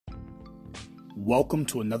Welcome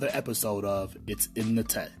to another episode of It's in the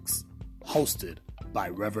Text, hosted by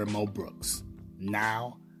Reverend Mo Brooks.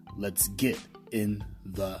 Now, let's get in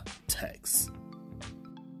the text.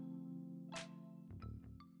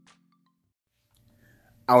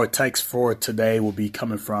 Our text for today will be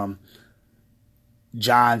coming from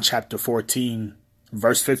John chapter 14,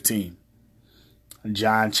 verse 15.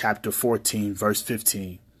 John chapter 14, verse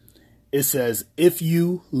 15. It says, "If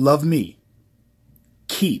you love me,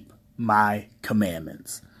 keep my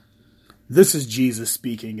commandments." This is Jesus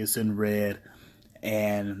speaking. It's in red,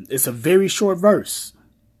 and it's a very short verse.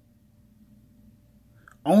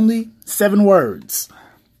 Only 7 words.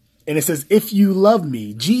 And it says, if you love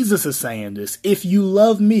me, Jesus is saying this. If you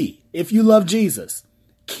love me, if you love Jesus,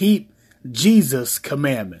 keep Jesus'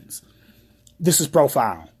 commandments. This is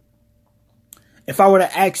profound. If I were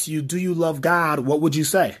to ask you, do you love God? What would you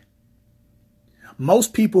say?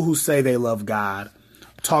 Most people who say they love God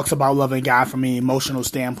talks about loving God from an emotional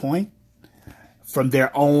standpoint, from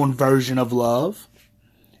their own version of love,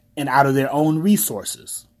 and out of their own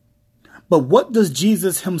resources. But what does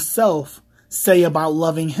Jesus himself say about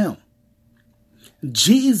loving him?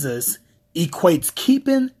 Jesus equates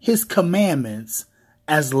keeping his commandments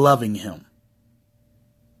as loving him.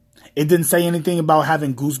 It didn't say anything about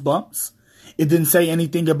having goosebumps. It didn't say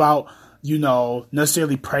anything about,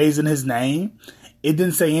 necessarily praising his name. It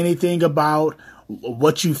didn't say anything about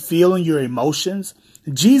what you feel in your emotions.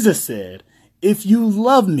 Jesus said, if you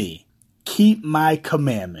love me, keep my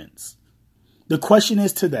commandments. The question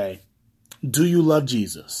is today, do you love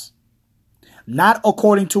Jesus? Not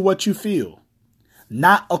according to what you feel,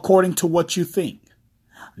 not according to what you think,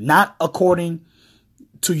 not according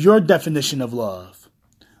to your definition of love.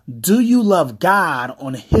 Do you love God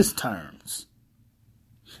on his terms?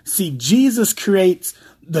 See, Jesus creates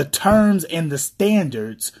the terms and the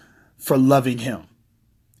standards for loving him.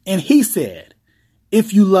 And he said,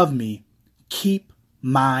 if you love me, keep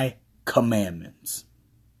my commandments.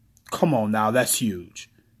 Come on now, that's huge.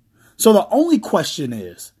 So the only question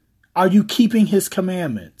is, are you keeping his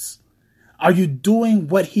commandments? Are you doing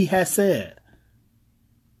what he has said?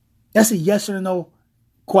 That's a yes or no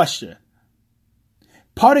question.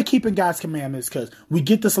 Part of keeping God's commandments, because we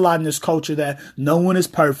get this a lot in this culture that no one is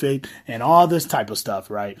perfect and all this type of stuff,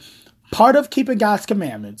 right? Part of keeping God's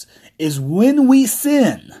commandments is when we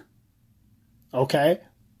sin, okay?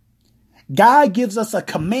 God gives us a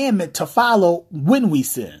commandment to follow when we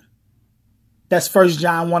sin. That's 1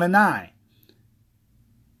 John 1:9.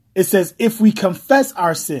 It says, if we confess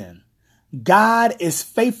our sin, God is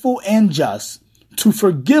faithful and just to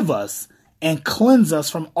forgive us and cleanse us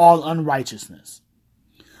from all unrighteousness.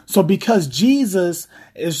 So because Jesus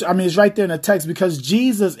is, it's right there in the text, because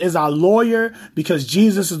Jesus is our lawyer, because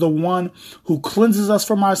Jesus is the one who cleanses us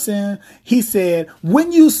from our sin, he said,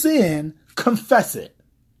 when you sin, confess it.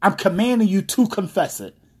 I'm commanding you to confess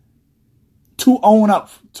it, to own up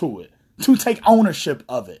to it, to take ownership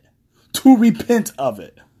of it, to repent of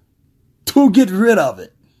it, to get rid of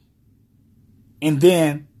it, and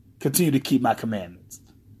then continue to keep my commandments.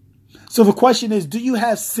 So the question is, do you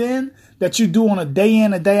have sin that you do on a day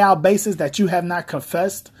in and day out basis that you have not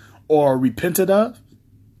confessed or repented of?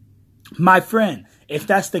 My friend, if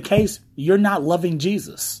that's the case, you're not loving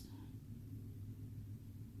Jesus.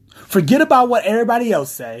 Forget about what everybody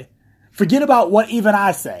else say. Forget about what even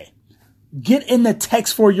I say. Get in the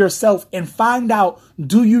text for yourself and find out,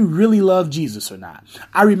 do you really love Jesus or not?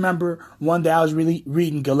 I remember one day I was really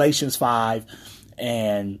reading Galatians 5,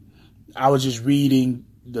 and I was just reading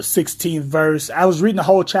the 16th verse. I was reading the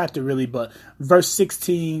whole chapter really, but verse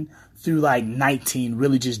 16 through 19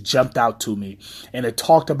 really just jumped out to me. And it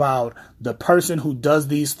talked about the person who does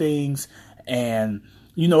these things, and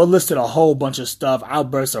it listed a whole bunch of stuff,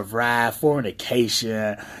 outbursts of wrath,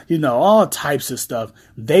 fornication, all types of stuff.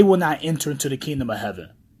 They will not enter into the kingdom of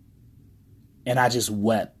heaven. And I just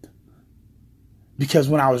wept. Because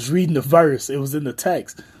when I was reading the verse, it was in the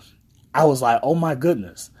text, I was like, oh my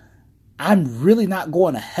goodness, I'm really not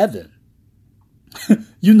going to heaven.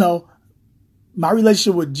 My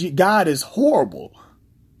relationship with God is horrible.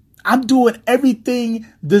 I'm doing everything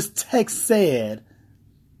this text said,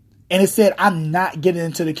 and it said I'm not getting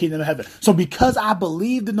into the kingdom of heaven. So because I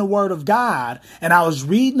believed in the word of God and I was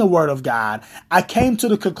reading the word of God, I came to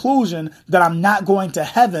the conclusion that I'm not going to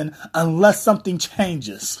heaven unless something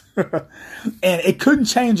changes. And it couldn't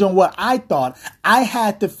change on what I thought. I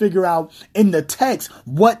had to figure out in the text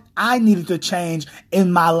what I needed to change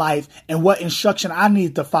in my life and what instruction I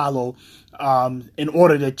needed to follow in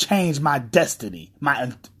order to change my destiny,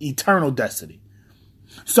 my eternal destiny.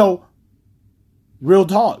 So, real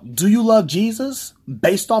talk, do you love Jesus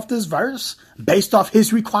based off this verse? Based off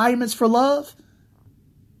his requirements for love?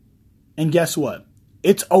 And guess what?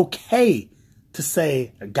 It's okay to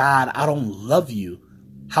say, God, I don't love you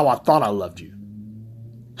how I thought I loved you.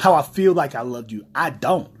 How I feel like I loved you. I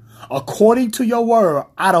don't. According to your word,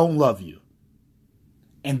 I don't love you.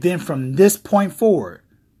 And then from this point forward,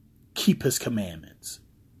 keep his commandments.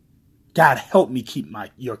 God, help me keep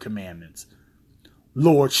your commandments.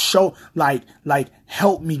 Lord,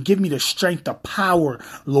 help me, give me the strength, the power,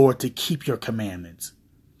 Lord, to keep your commandments.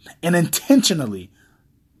 And intentionally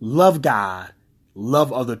love God,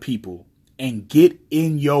 love other people, and get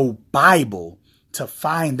in your Bible to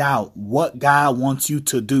find out what God wants you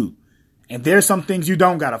to do. And there's some things you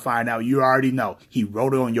don't got to find out. You already know. He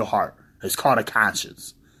wrote it on your heart. It's called a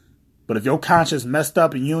conscience. But if your conscience messed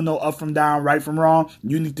up and you don't know up from down, right from wrong,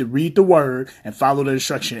 you need to read the word and follow the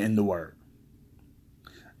instruction in the word.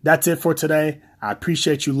 That's it for today. I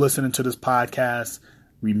appreciate you listening to this podcast.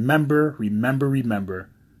 Remember,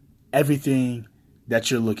 everything that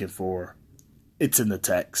you're looking for, it's in the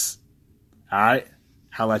text. All right?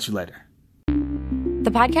 I'll at you later.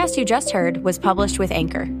 The podcast you just heard was published with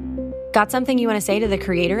Anchor. Got something you want to say to the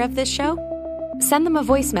creator of this show? Send them a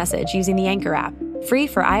voice message using the Anchor app, free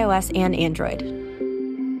for iOS and Android.